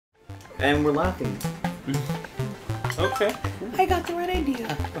And we're laughing. Okay. I got the right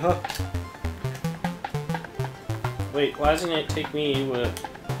idea. Wait, why doesn't it take me to a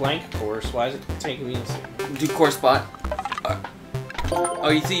blank course? Why is it taking me to... Do course spot. Oh,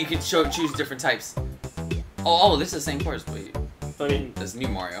 you see, you can choose different types. Oh, this is the same course, but I mean, that's new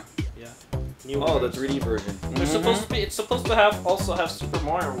Mario. yeah. New Oh, the course. 3D version. They're supposed to be. It's supposed to also have Super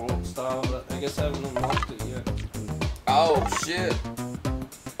Mario World style, but I guess I haven't unlocked it yet. Oh shit!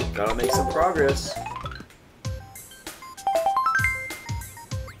 Gotta make some progress.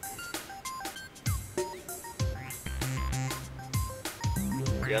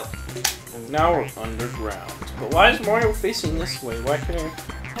 Yep. And now we're underground. But why is Mario facing this way? Why can't I...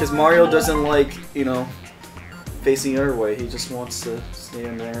 Because Mario doesn't like, you know, facing the other way. He just wants to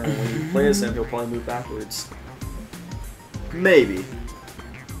stand there, and when you play as him, he'll probably move backwards. Maybe.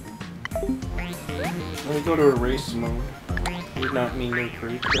 Let me go to erase mode. Did not mean no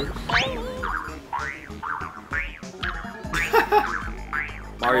creatures.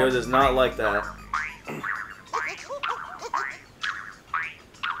 Mario does not like that.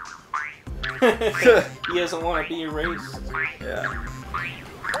 He doesn't want to be erased. Yeah.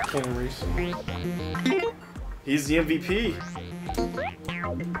 Can't erase him. He's the MVP.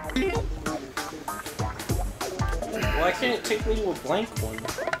 Why can't it take me to a blank one?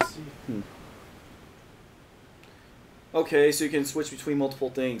 Let's see. Okay, so you can switch between multiple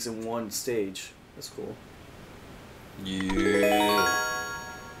things in one stage. That's cool. Yeah.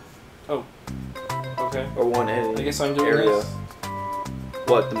 Oh. Okay. Or one I guess I'm doing area. this.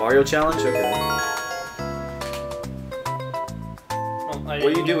 What, the Mario challenge? Okay. Well,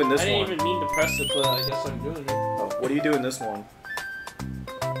 What do you do in this I didn't one? even mean to press it, but I guess I'm doing it. Oh, what do you do in this one?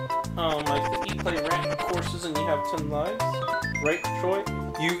 I think you play random courses and you have 10 lives. Right, Troy?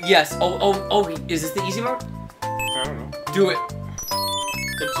 Yes. Oh. Is this the easy mode? I don't know. Do it.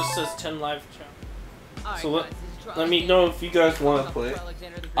 It just says 10 live challenge. So let me know if you guys want to play.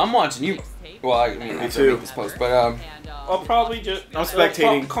 I'm watching you. Well, I mean, Me after too. I make this post, but I'll probably just... I'm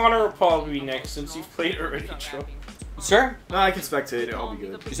spectating. Connor will probably be next since you've played already, Troy. sir, No, I can spectate. I'll be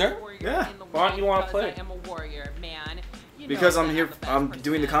good. you sir? Yeah. Why don't you want to play? Because I'm here. I'm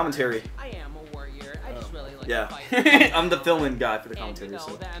doing the commentary. I am a warrior. I just really like Yeah. to fight. I'm the filming guy for the And you commentary. know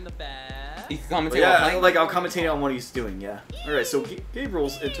So. that I'm the best. You can But commentate while yeah, playing. like I'll commentate on what he's doing. Yeah. All right. So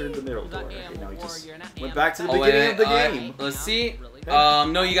Gabriel's entered the middle door. Okay, now he just went back to the beginning of the game. Let's see.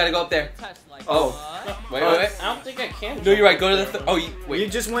 No, you gotta go up there. Oh. Wait. I don't think I can. No, you're right. Go to the. Oh, You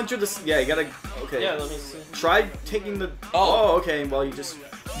wait. just went through this. Yeah, you gotta. Okay. Yeah, let me see. Try taking the. Oh. Oh, okay. Well, you just.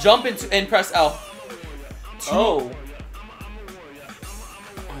 Jump into and press L. Oh.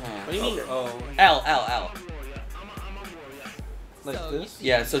 What do you mean? Okay. Oh. L. Like this?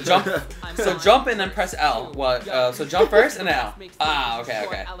 Yeah. So jump. So jump and then press L. What? So jump first and then L. Ah.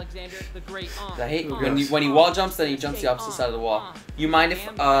 Okay. I hate when he wall jumps, then he jumps the opposite side of the wall. You mind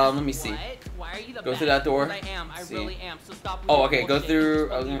if? Let me see. Go through that door. See. Oh, okay. Go through.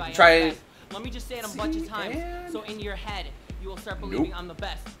 Try. Let me just say it a bunch of times. So in your head, you will start believing I'm the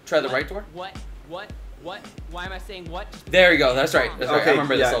best. Try the right door. What? Why am I saying what? There we go. That's right. That's right. I Okay,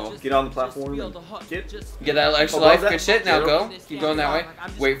 remember yeah. this level. Get on the platform and get. Get that extra Above life. that? Good shit. Now Yep. go. Keep going that way.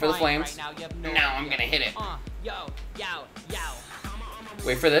 Wait for the flames. Now Now I'm gonna hit it. Yo.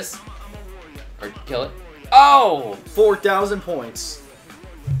 Wait for this. Or kill it. Oh! 4,000 points.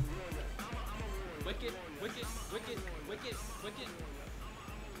 Wicked.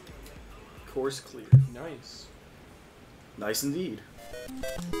 Course clear. Nice. Nice indeed.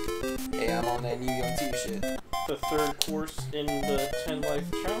 Hey, I'm on that New Young 2 shit. The third course in the 10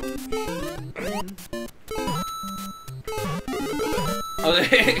 life challenge.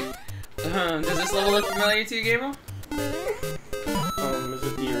 Oh, does this level look familiar to you, Gabriel? Is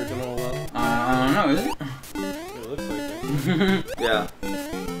it the original level? I don't know, is it? It looks like it. Yeah.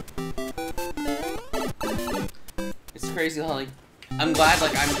 It's crazy how, like, I'm glad,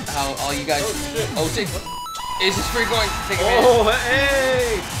 like, how all you guys. Oh shit! It's just free going. Take a minute. Oh,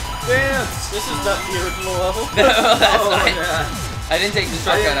 hey! Dance! This is not the original level. That's Oh, not. yeah. I didn't take the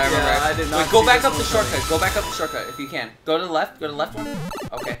shortcut. I remember. Yeah, I did not Wait, go see back this up the one shortcut. coming. Go back up the shortcut if you can. Go to the left. Go to the left one.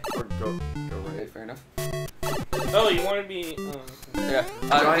 Okay. Or go Okay, right. fair enough. Oh, you want to be... Yeah.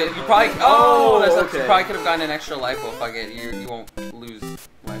 Right. You probably. Oh, that's okay. You probably could have gotten an extra life. Well, fuck it. You won't lose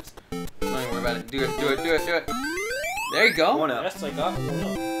lives. Don't even worry about it. Do it. There you go. One up. yes, I got one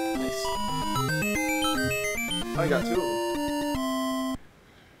up. Nice. I got two of them.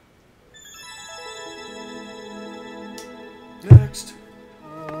 Next.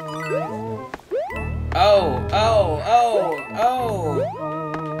 Oh.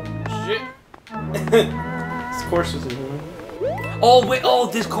 Shit. This course is in here. Oh wait, oh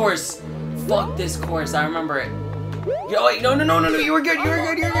this course. Fuck this course. I remember it. Yo, wait, no. You were good.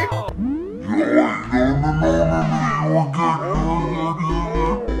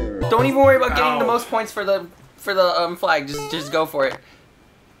 Don't even worry about getting the most points for the flag. Just go for it.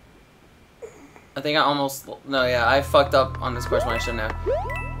 I think I almost I fucked up on this course when I shouldn't have.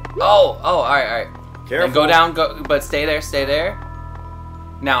 Oh, all right. Careful. And go down, but stay there.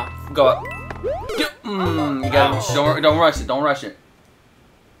 Now, go up. You gotta, don't rush it.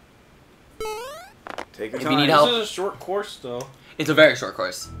 Take your If time. you need help. This is a short course, though. It's a very short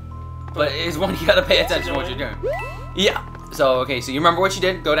course. But it's one you gotta pay attention to what you're doing. Yeah. So, okay, so you remember what you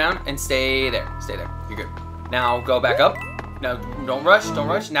did. Go down and stay there. You're good. Now, go back up. Now, don't rush.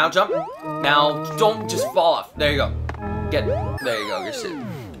 Now, jump. Now, don't just fall off. There you go. There you go. Good shit.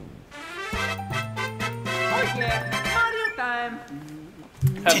 Mario time.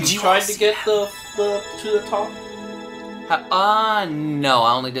 Have you tried to get to the top? No,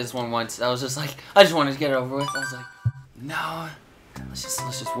 I only did this one once. I was just like, I just wanted to get it over with. I was like, no, let's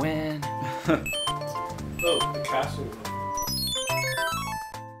just win. Oh, the castle.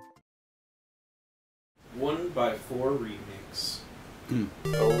 1x4 remix.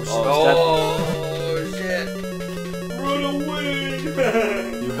 Oh shit! Run away!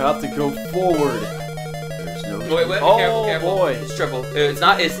 You have to go forward. There's no. Wait, oh, careful. Boy. It's triple. It's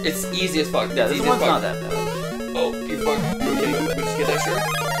not. It's easy as fuck. Yeah, it's this easy one's as fuck. not that bad. Oh, you fuck. Okay, just get that shirt.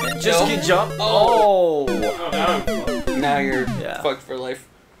 And Just get jump. Oh. Oh, now I'm fucked. Now you're Yeah. fucked for life.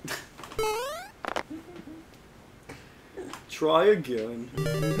 Try again.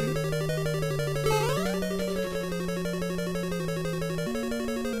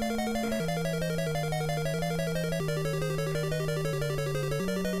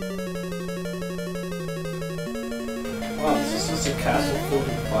 Wow, this is a castle filled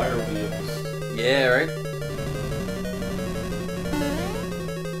with fire wheels. Yeah, right.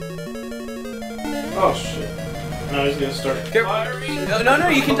 Oh shit. Now he's gonna start firing. No,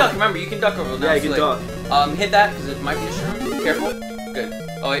 you can duck. Remember, you can duck over. Yeah, you can duck. Hit that because it might be a shroom. Careful. Good.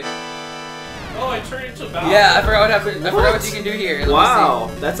 Oh wait. Oh, I turned into Bowser. Yeah, I forgot what happened. I forgot what you can do here. Let me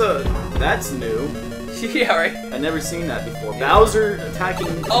Wow, that's new. see. Yeah, right. I've never seen that before. Bowser attacking.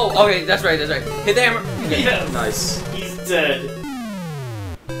 Oh, okay, that's right. Hit the hammer. Okay. Yes. Nice. He's dead.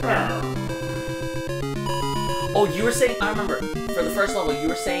 Oh, you were saying. I remember. For the first level, you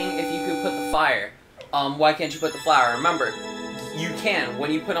were saying if you could put the fire. Why can't you put the flower? Remember, you can.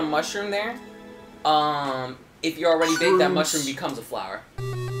 When you put a mushroom there, if you're already baked, that mushroom becomes a flower.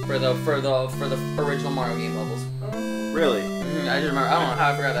 For the original Mario game levels. Really? I just remember. I don't know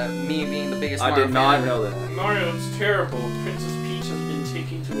how I forgot that. Me being the biggest Mario I did not fan know ever. that. Mario, it's terrible. Princess Peach has been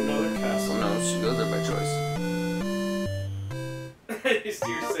taken to another castle. Oh no, she goes there by choice. You're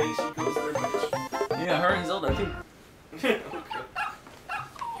saying she goes there by choice? Yeah, her and Zelda. Okay.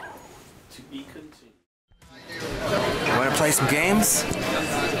 To be continued. You wanna play some games?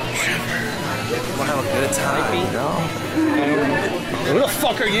 Wanna have a good time, you know? Who the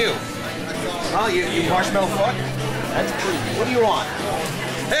fuck are you? Oh, you marshmallow fuck? That's pretty. What do you want?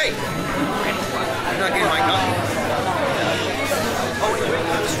 Hey! I'm not getting my gun.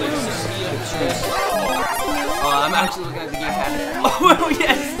 I'm actually looking at the gamepad. Oh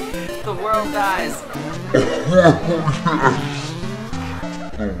yes! The world dies.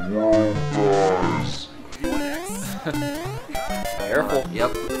 Careful.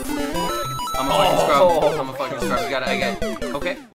 Yep. I'm a fucking scrub. I'm a fucking scrub. I got it. Okay.